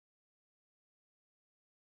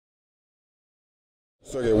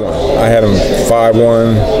Sergey won. I had him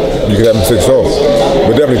 5-1. You could have him 6-0,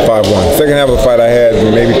 but definitely 5-1. Second half of the fight, I had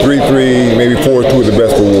maybe 3-3, maybe 4-2 with the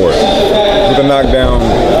best for Ward. With the knockdown,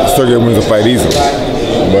 Sergey wins the fight easily.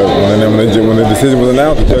 But when the decision was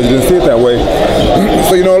announced, the judge didn't see it that way.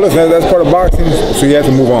 So, listen, that's part of boxing, so he had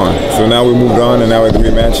to move on. So now we moved on, and now we have the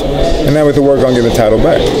rematch, and now we have to work on getting the title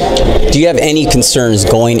back. Do you have any concerns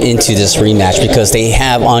going into this rematch because they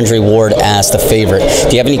have Andre Ward as the favorite?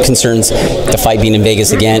 Do you have any concerns the fight being in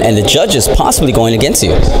Vegas again and the judges possibly going against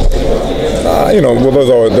you? Well,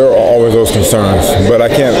 there are always those concerns, but I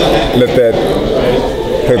can't let that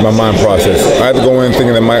play my mind process. I have to go in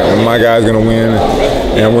thinking that my guy's going to win,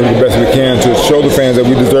 and we're doing the best we can to show the fans that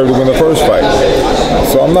we deserve to win the first fight.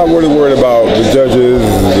 So I'm not really worried about the judges,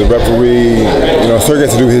 the referee. Sergey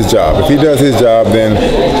has to do his job. If he does his job, then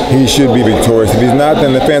he should be victorious. If he's not,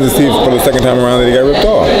 then the fans will see for the second time around that he got ripped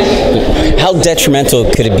off. How detrimental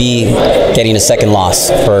could it be getting a second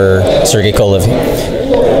loss for Sergey Kovalev?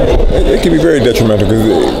 It can be very detrimental because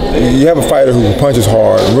you have a fighter who punches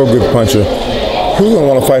hard, a real good puncher. Who's going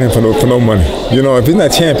to want to fight him for no money? If he's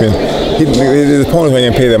not champion, his opponents ain't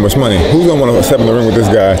going to pay that much money. Who's going to want to step in the ring with this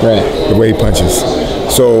guy the way he punches?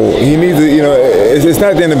 So he needs to, it's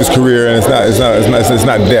not the end of his career, and it's not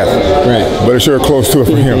death, but it's sure close to it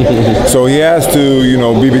for him. So he has to,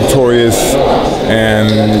 be victorious and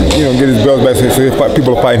get his belts back so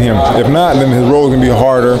people will fight him. If not, then his road is going to be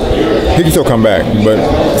harder. He can still come back, but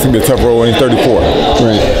it's going to be a tough road when he's 34.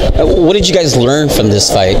 What did you guys learn from this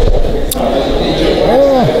fight?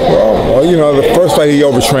 The first fight he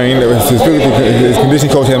overtrained. His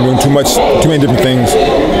conditioning coach had him doing too many different things,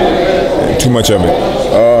 too much of it.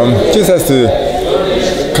 Just has to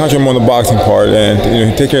concentrate more on the boxing part and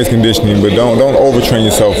take care of his conditioning, but don't overtrain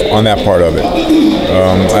yourself on that part of it.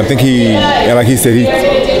 I think like he said, he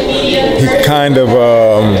kind of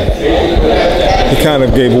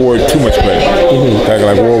gave Ward too much credit.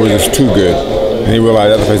 Like Ward was just too good. And he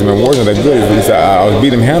realized after facing him, Ward's not that good. He said, I was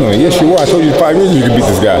beating him handling. Yes, you were. I told you 5 years you could beat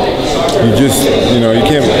this guy. You just, you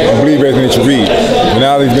can't believe everything that you read. But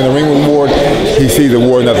now that he's been in the ring with Ward, he sees that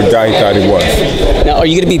Ward's not the guy he thought he was. Now, are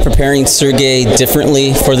you going to be preparing Sergey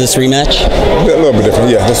differently for this rematch? A little bit different,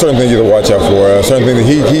 yeah. There's certain things you have to watch out for. Certain things that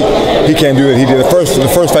he can't do that he did. The first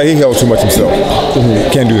fight, he held too much himself.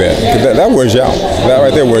 Can't do that. That wears you out. That right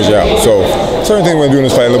there wears you out. So certain things we're going to do in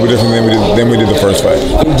this fight a little bit different than we did the first fight.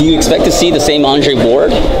 Do you expect to see the same Andre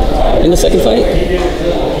Ward in the second fight?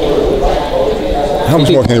 How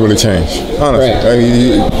much more can he really change? Honestly,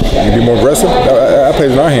 he can be more aggressive. That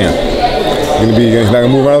plays in our hand. He's not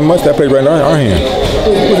going to move around much. That plays right in our hand.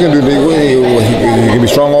 What's he going to do? He can be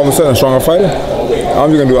strong all of a sudden, a stronger fighter.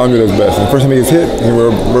 I'm just going to do what Andre does best. And the first time he gets hit, he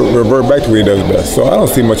will revert back to what he does best. So I don't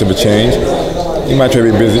see much of a change. He might try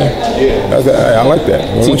to be busy. I like that.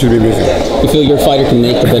 I want you to be busy. You feel your fighter can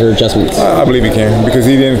make the better adjustments? I believe he can, because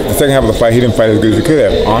the second half of the fight, he didn't fight as good as he could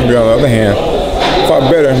have. Andre, on the other hand, fought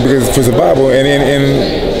better because for survival, and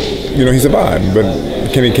he survived. But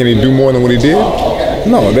can he do more than what he did?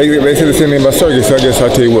 No. They say the same thing about Sergey, so I guess I'll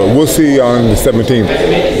tell you what. We'll see on the 17th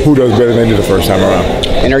who does better than they did the first time around.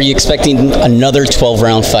 And are you expecting another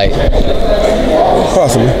 12-round fight?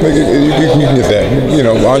 Possibly. You can get that.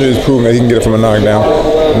 Andre's proven that he can get it from a knockdown.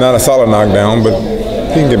 Not a solid knockdown, but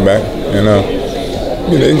he can get back. And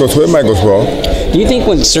it might go 12. Do you think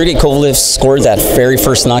when Sergey Kovalev scored that very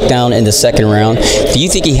first knockdown in the second round, do you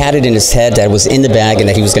think he had it in his head that it was in the bag and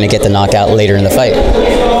that he was going to get the knockout later in the fight?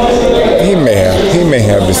 He may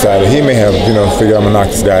have decided. He may have, figured I'm going to knock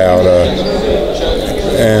this guy out.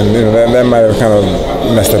 And that might have kind of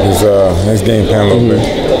messed up his game plan a little bit.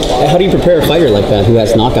 How do you prepare a fighter like that who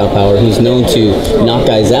has knockout power, who's known to knock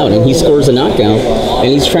guys out, and he scores a knockout, and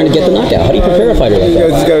he's trying to get the knockout? How do you prepare a fighter like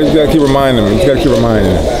that? You got to keep reminding him. You got to keep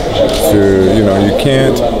reminding him. You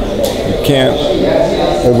can't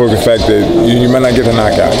overlook the fact that you might not get the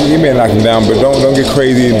knockout. You may knock him down, but don't get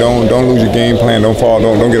crazy. Don't lose your game plan. Don't fall.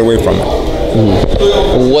 Don't get away from it.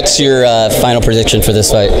 What's your final prediction for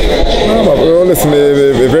this fight? Well, listen,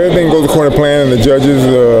 if everything goes according to plan and the judges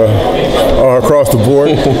are across the board,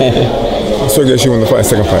 Sergey should win the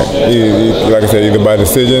second fight. Like I said, either by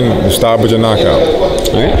decision, stoppage, or knockout.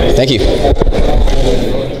 All right. Thank you.